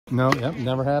No, yep,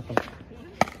 never happened.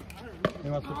 He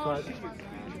wants to try.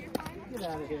 Get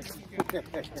out of here.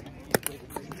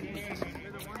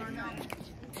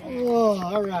 Oh,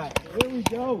 all right. Here we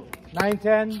go. 9,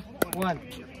 10, 1.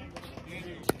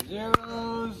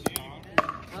 Zeros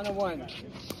on a 1.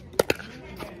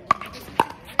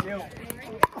 Yo.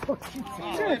 Oh,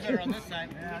 better on this side.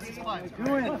 Yeah, this is fine.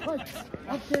 Go in. Up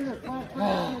there.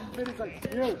 It's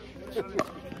like you.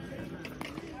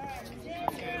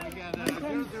 Okay, we got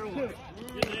 0-0-1.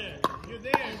 You're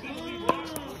there.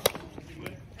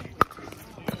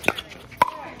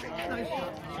 Nice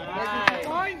shot.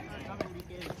 Fine.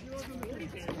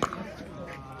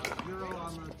 0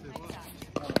 on the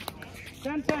 2.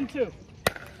 10, 10, 2.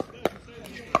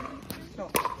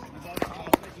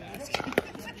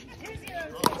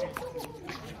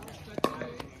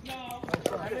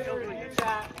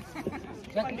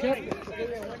 Second tip.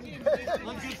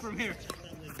 One good from here.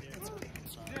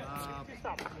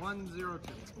 1-0-2.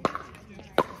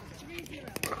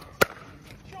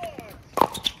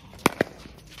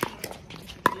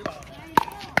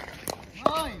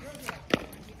 Nice.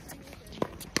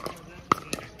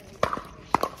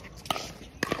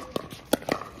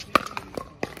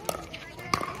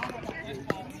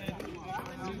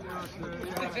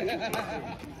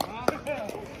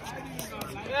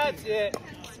 That's it.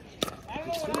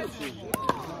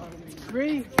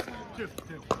 3,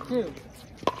 2.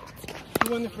 Who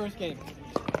won the first game?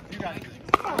 You guys did.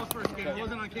 The first game. It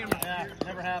wasn't on camera. Yeah,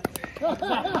 never happened.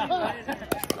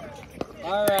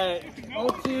 All right.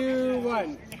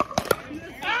 0-2-1.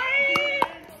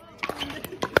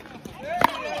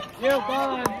 Yo,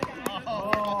 Bond.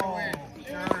 Oh.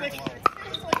 It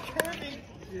was like curving.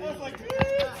 I was like,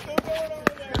 still going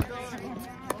over there.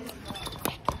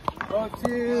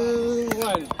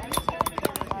 0-2-1.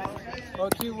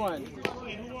 0-2-1.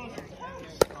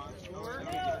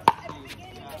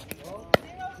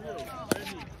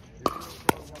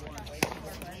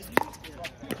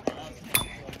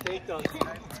 Take those.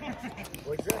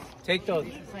 What's that? Take those.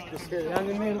 Just down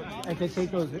the middle. And then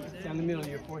take those down the middle of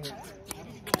your forehead.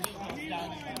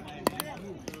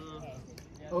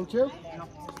 0-2?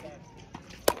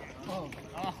 Oh.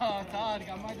 Oh, Todd,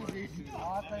 got my disease.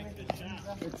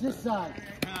 It's this side.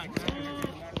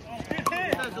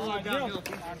 That's a little downhill.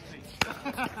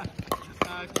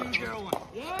 2-0-1.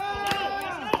 Yeah!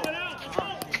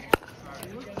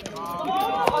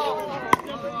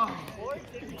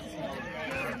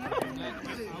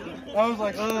 I was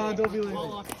like, oh, don't be lazy.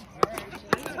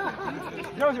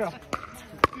 0-0.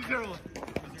 2-0-1.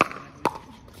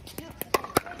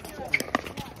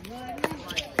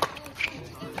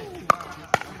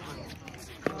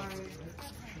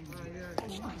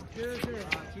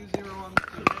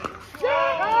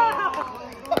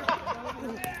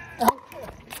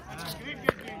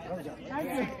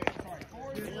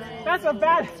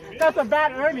 That's a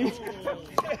bad Ernie. You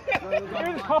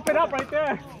just pop it up right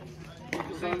there.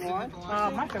 Same one?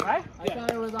 Michael, right? I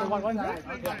thought it was on one side.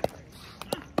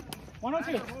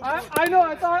 102. I know,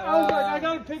 I thought, I was like, I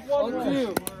gotta pick one.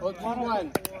 0-2.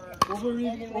 0-2-1. We'll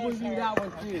review that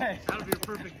one too. Okay. That'll be a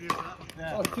perfect view for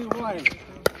that one. 0-2-1.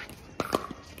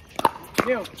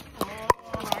 You.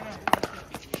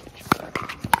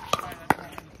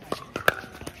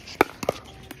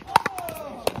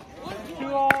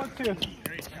 2-2.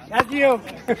 That's you.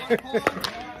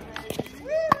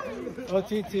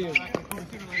 0-2-2.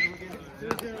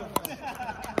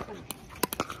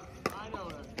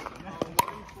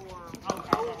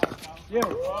 You.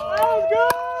 Oh,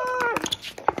 good!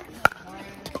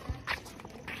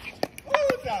 What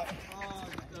was that?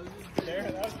 There,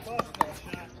 that was close.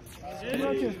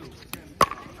 2-2.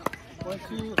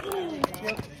 1-2.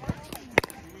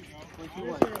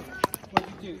 1-2-1.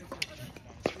 1-2-2.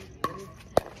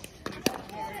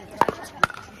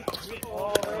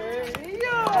 Oh,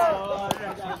 yeah!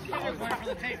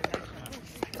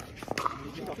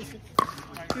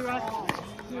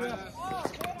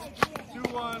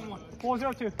 2-1-1.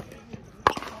 4-0-2.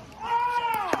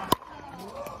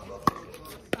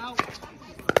 Out.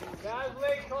 That's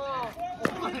late call.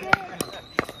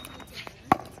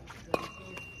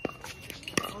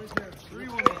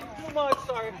 3-1-1. Too much,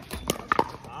 sorry.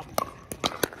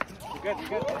 Good,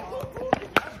 good.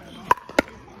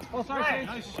 Oh, sorry, Hey,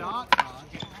 nice shot, Todd.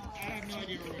 I have no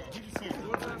idea where we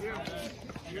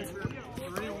go.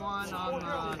 3-1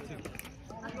 on 2.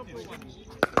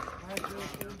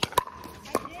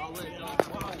 Oh, wait, no.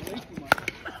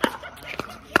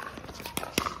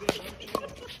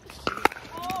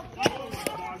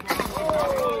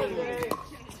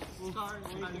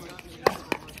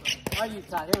 How you,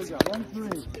 Todd? Here we go. 1-3.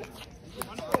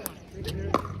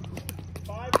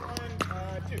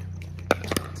 5-1-2.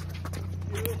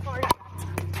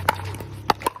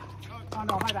 Oh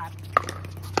no, my bad.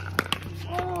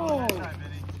 Oh! Nice try,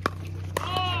 Vinny.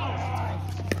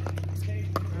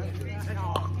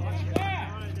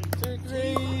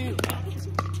 2-3.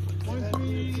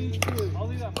 1-3-2. I'll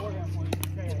leave that forehand for you.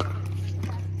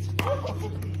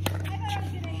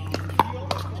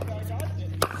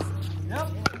 Yep.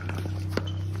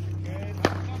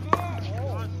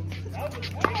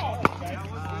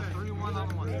 3-1 on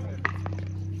one.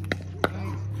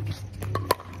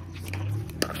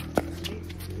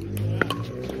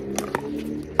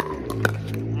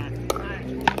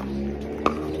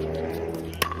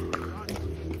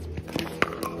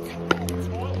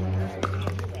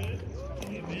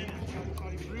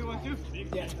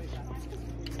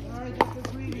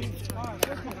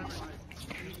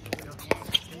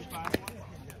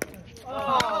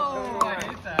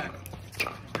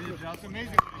 It's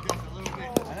amazing when it goes a little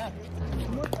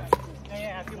bit.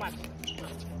 Yeah, too much.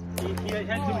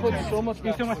 He put so much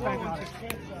back on it.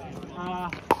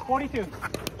 42.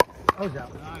 Oh, yeah.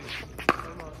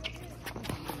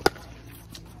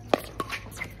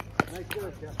 Nice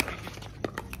work, yeah.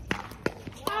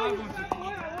 I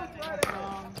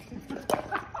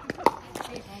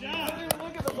didn't even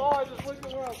look at the ball, I just looked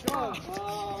at where I was going.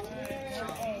 Oh,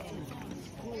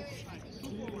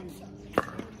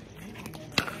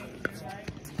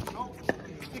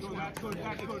 Good,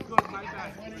 my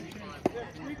bad.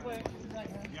 replay.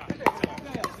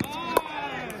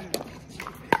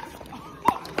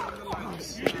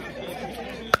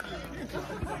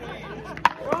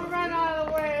 Don't run out of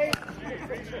the way.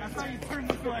 That's how you turn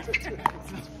this way.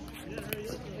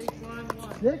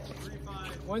 6?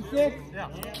 1-6? Yeah.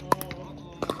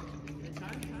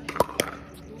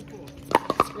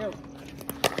 Yo.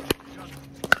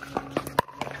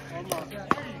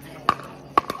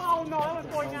 Oh no, I was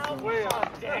going out. Way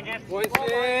up. Dang it.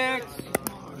 1-6.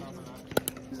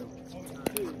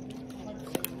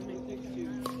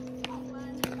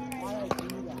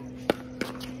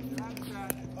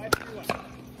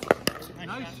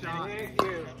 Nice shot. Thank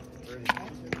you.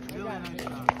 Really nice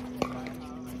shot.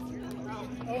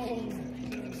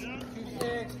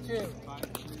 2-6-2.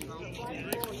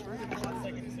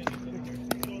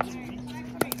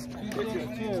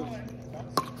 2-6-2.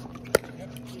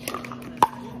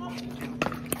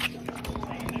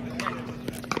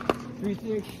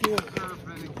 3-6-2. Serve,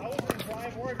 Vinny.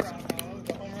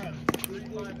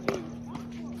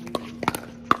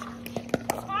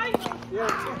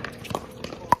 Yeah.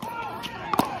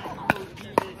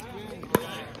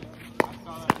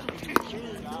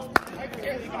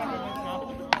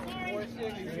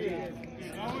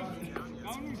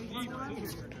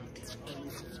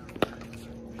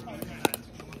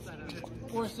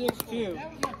 Four, 6-2.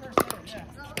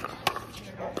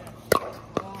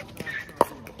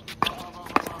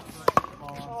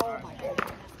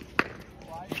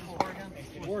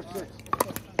 Four, 6.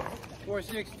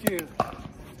 4-6-2.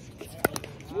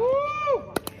 Woo!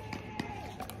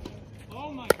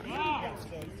 Oh my God!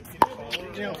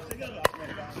 Yeah.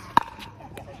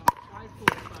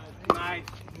 Nice.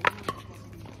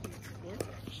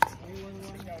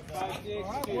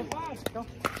 5-6-2.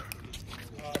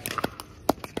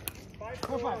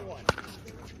 4-5.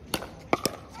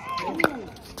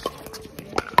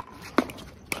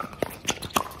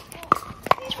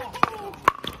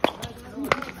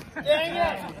 Dang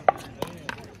it!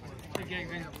 Good game,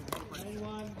 Vinny.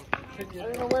 I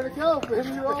don't know where to go, baby.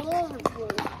 You're all over the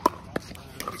place.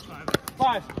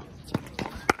 5.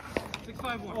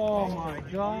 6-5-1. Oh my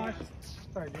gosh.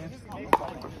 Sorry, Dan.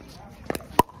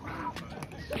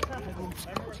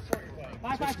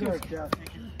 5-5-2. Good, Jeff.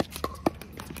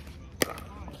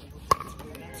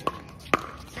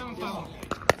 7-5-1.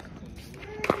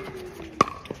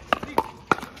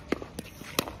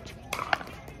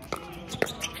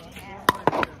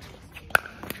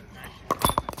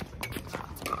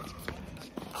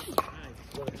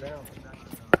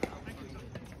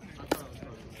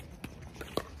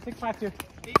 Six, 5-2.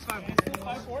 8-5-1.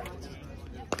 5-4.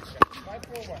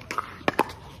 5-4-1.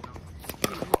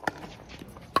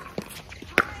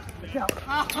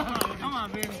 Come on,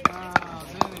 Vinny.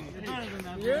 Vinny. You're better than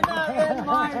that. You're not in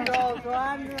mine, though, so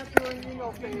I'm not doing you no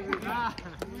favors.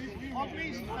 Oh,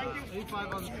 please. Thank you.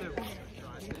 8-5 on the tip.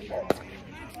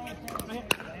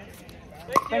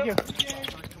 Thank you.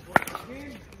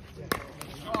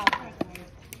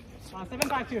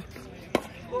 7-5-2.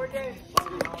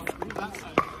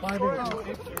 5-8.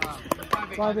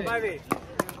 5-8. 5-8.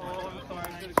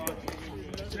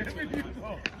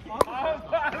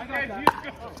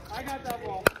 I got that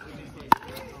ball.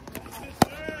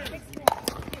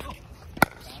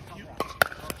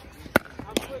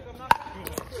 I'm quick, I'm not.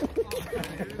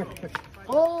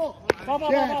 Oh! 5-5.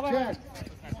 Check.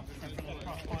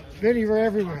 Vinny, you're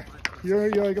everywhere. You're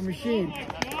like a machine.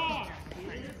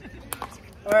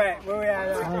 All right, where we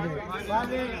at?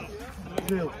 5-8.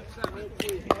 2.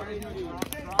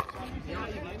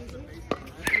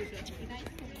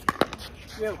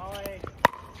 You.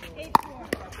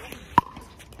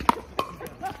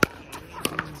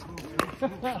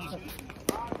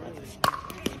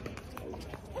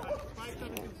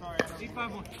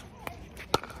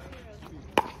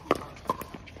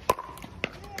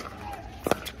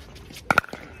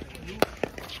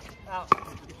 Out.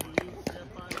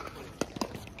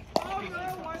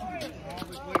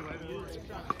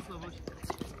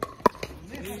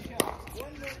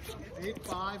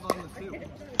 8-5 on the 2.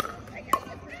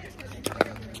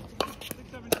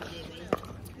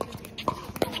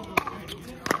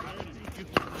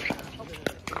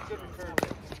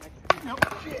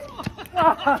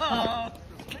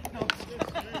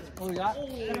 What we got?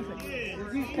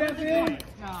 Is he stepping in?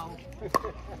 No.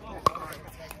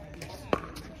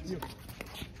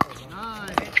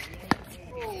 9.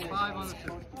 5 on the 2.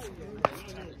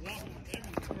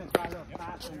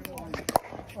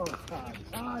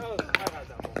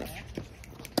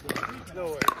 No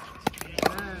way.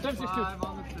 10, 5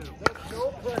 on the 2. No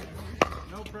pressure.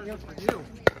 No pressure for you.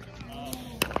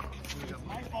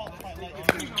 My fault if I let you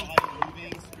do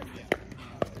leaving.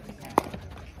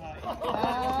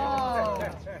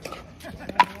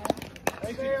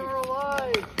 They are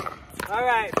alive. All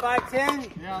right, 5-10.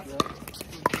 Yeah.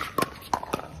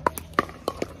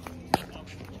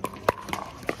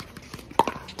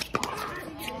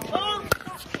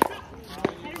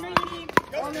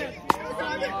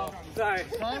 Sorry.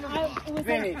 It was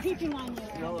Vinny. like peeking on you.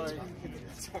 No worries.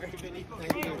 Sorry, Vinny.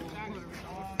 Thank you.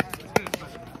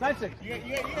 That's it.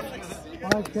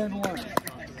 5-10-1.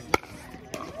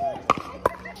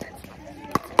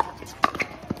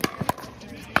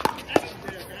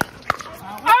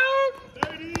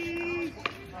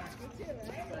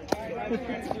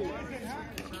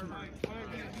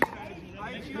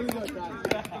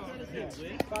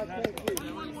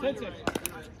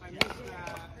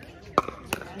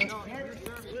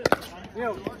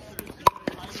 You.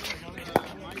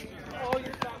 Oh,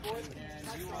 you're top, boy.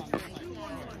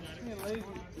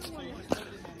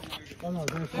 Oh no,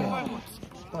 there's one.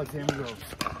 Oh, damn it.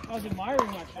 I was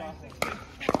admiring that shot.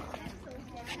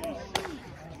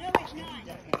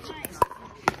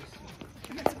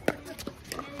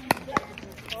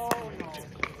 Oh, no.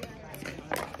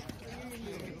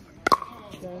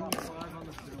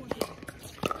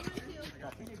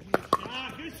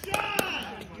 Good shot!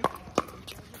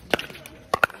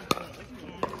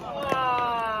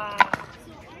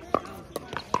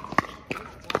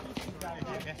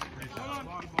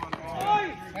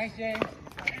 Thanks, James.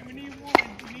 We need one.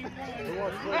 We need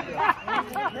one.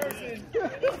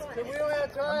 We don't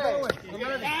have time.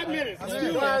 5 minutes. Let's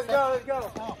go.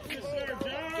 Good serve,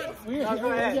 John. We got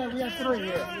 3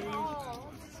 here.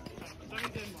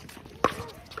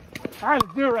 All right,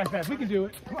 let's do it right fast. We can do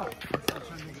it. Come on.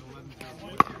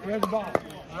 Here's the ball.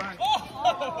 All right.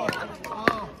 Oh.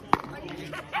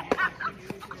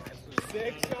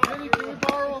 6. Vinny, can we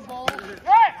borrow a ball?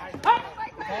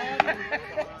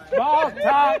 Ball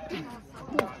top.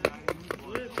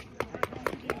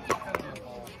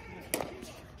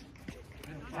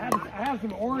 I have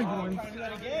some orange ones.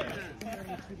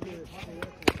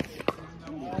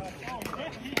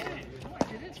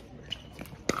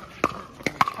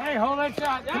 Hey, hold that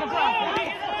shot. Come across.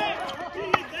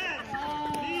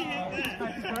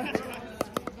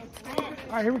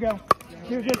 All right, here we go.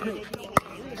 Here's this two.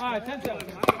 All right, 10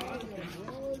 seconds.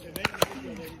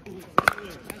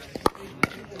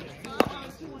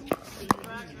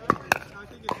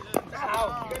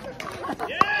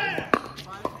 Yeah!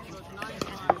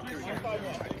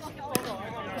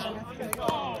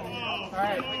 All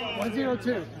right,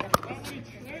 1-0-2.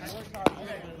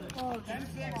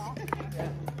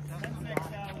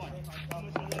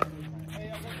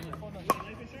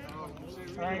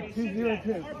 All right,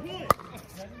 2-0-2.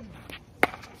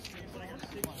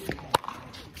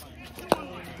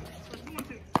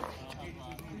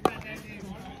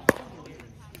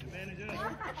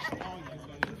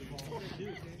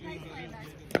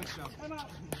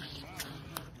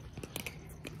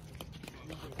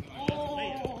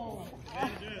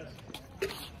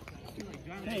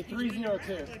 Hey,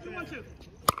 3-0-2.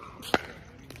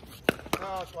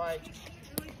 Oh, Dwight.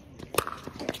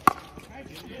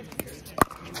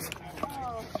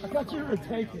 I thought you were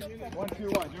taking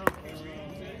 1-2-1.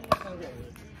 Okay.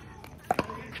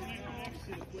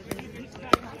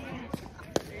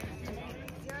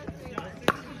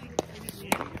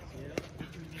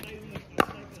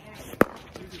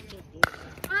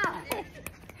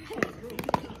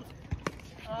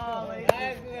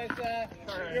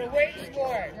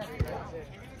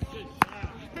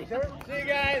 See you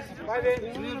guys. Bye, Vin. See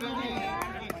you, Vinny.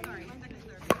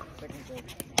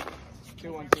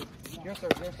 2-1-2. Your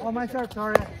serve, your serve. Oh, my serve,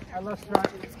 sorry. I lost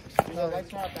track. So let's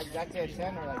start like exactly at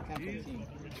 10 or like 10-15?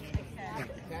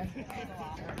 10?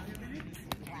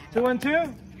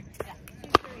 2-1-2?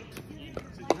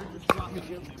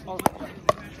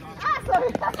 Ah, sorry.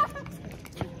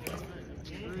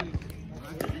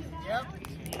 Yep.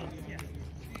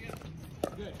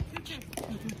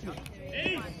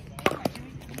 Ace.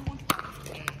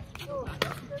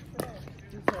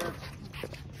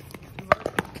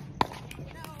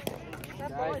 That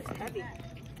ball is heavy.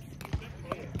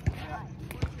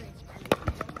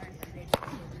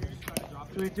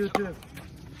 Three, 2-2.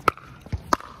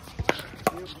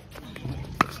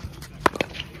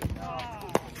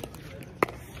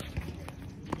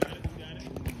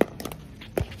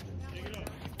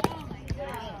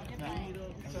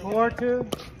 Four, 2. So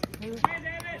use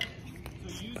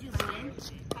your brain.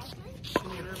 In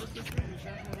your nervous system.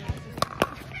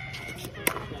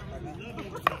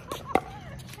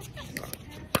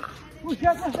 Who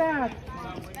shot was that?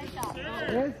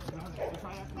 Yes?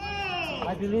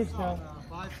 I believe so.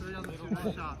 5-3 on the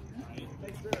first shot.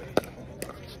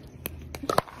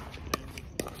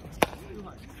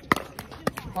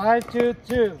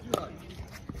 5-2-2.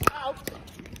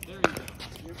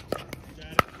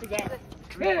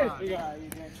 Hit it!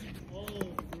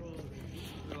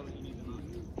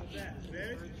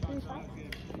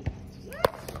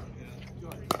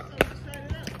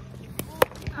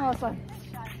 Oh, sorry.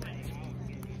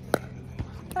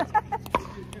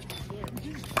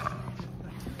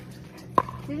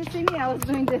 Did you see me? I was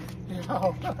doing this.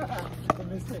 No. A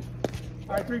mistake.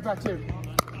 All right, 3-5-2.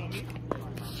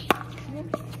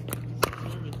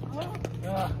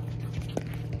 Yeah.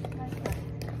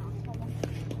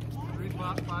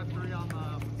 5-3 on the.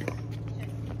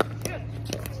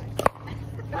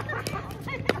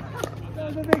 That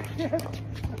was a big hit.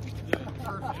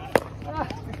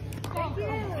 Thank you.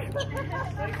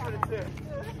 Thanks for the tip.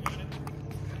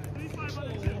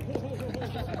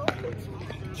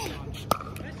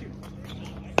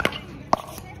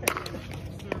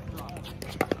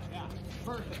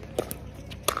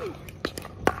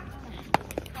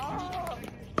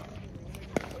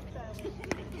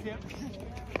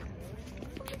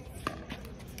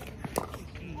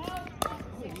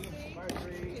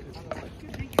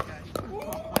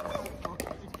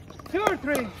 Two or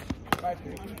three?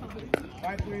 5-3.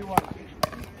 5-3-1.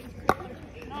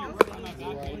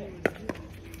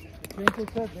 Change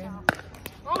it up, man.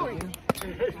 Oh, he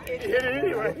hit it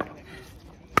anyway.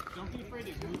 Don't be afraid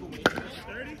to Google me.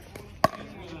 30?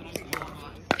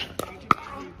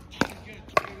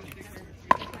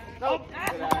 Nope.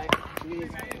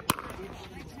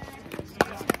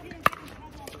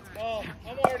 Oh,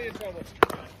 I'm already in trouble.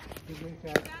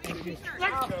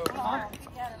 Let's go.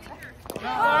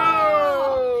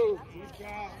 Oh!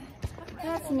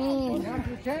 That's mean. Down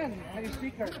to 10. How do you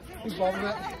speak her? He's bobbing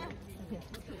it.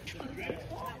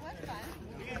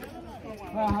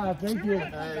 Haha, thank you.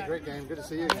 Hey, great game. Good to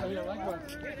see you again.